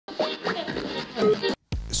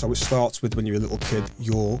So it starts with when you're a little kid,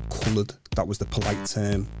 you're coloured. That was the polite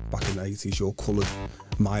term back in the 80s, you're coloured.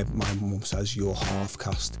 My mum says you're half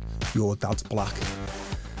caste, your dad's black.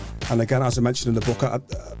 And again, as I mentioned in the book,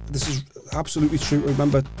 this is absolutely true. I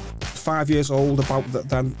remember 5 years old, about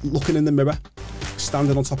then looking in the mirror,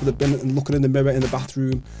 standing on top of the bin and looking in the mirror in the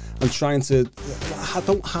bathroom and trying to, I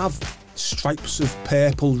don't have stripes of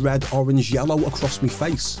purple, red, orange, yellow across my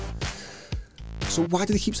face. So why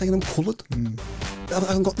do they keep saying I'm coloured? I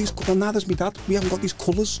haven't got these, well, neither's my dad. We haven't got these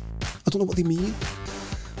colours. I don't know what they mean.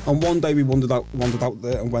 And one day we wandered out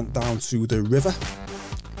there and went down to the river.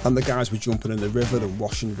 And the guys were jumping in the river and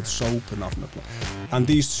washing with soap and having a play. And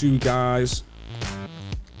these two guys,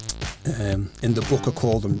 in the book I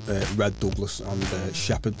called them Red Douglas and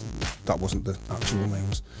Shepherd. That wasn't the actual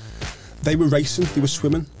names. They were racing, they were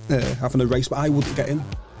swimming, having a race, but I wouldn't get in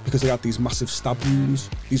because they had these massive stab wounds,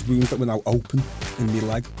 these wounds that were now open in my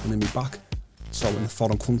leg and in my back. So in a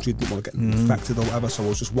foreign country, didn't want to get infected or whatever, so I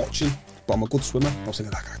was just watching. But I'm a good swimmer. I was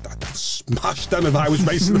thinking, I'd smash them if I was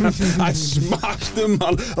racing them. I'd smash them,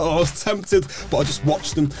 man. Oh, I was tempted, but I just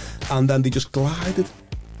watched them. And then they just glided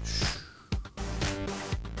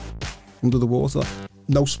under the water.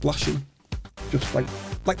 No splashing. Just like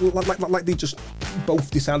they just both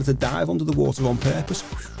decided to dive under the water on purpose.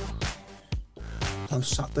 I'm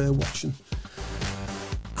sat there watching.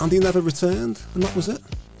 And they never returned, and that was it.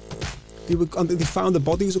 They found the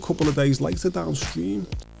bodies a couple of days later downstream.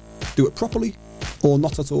 Do it properly or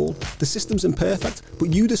not at all. The system's imperfect,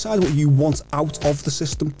 but you decide what you want out of the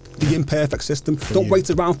system, the imperfect system. Don't wait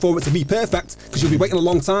around for it to be perfect, because you'll be waiting a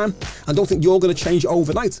long time, and don't think you're going to change it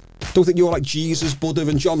overnight. Don't think you're like Jesus, Buddha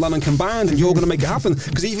and John Lennon combined and you're going to make it happen,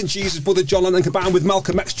 because even Jesus, Buddha, John Lennon combined with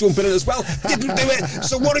Malcolm X jumping in as well didn't do it.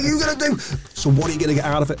 So what are you going to do? So what are you going to get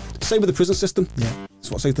out of it? Same with the prison system. That's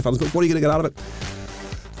what I say to fans, but what are you going to get out of it?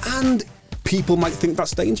 And people might think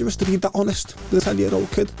that's dangerous to be that honest with a 10-year-old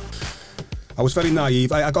kid. I was very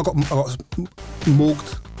naive. I got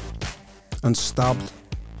mugged and stabbed.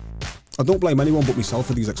 I don't blame anyone but myself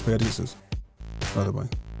for these experiences, by the way.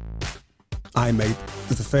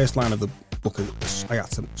 The first line of the book is,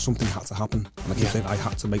 something had to happen. And I keep saying I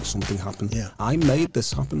had to make something happen. I made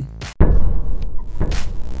this happen.